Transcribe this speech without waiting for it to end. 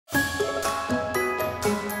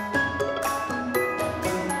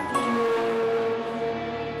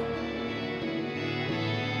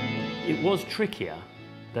It was trickier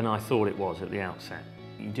than I thought it was at the outset.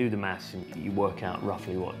 You do the maths and you work out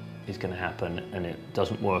roughly what is going to happen, and it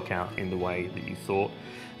doesn't work out in the way that you thought.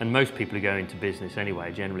 And most people who go into business anyway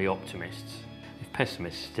are generally optimists. If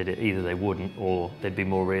pessimists did it, either they wouldn't or they'd be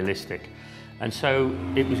more realistic. And so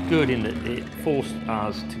it was good in that it forced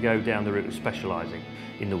us to go down the route of specialising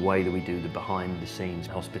in the way that we do the behind-the-scenes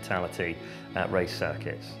hospitality at race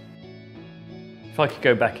circuits. If I could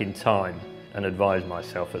go back in time and advise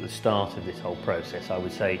myself at the start of this whole process, I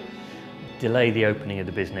would say delay the opening of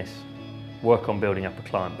the business, work on building up a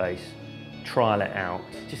client base, trial it out,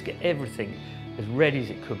 just get everything as ready as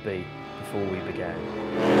it could be before we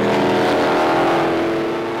began.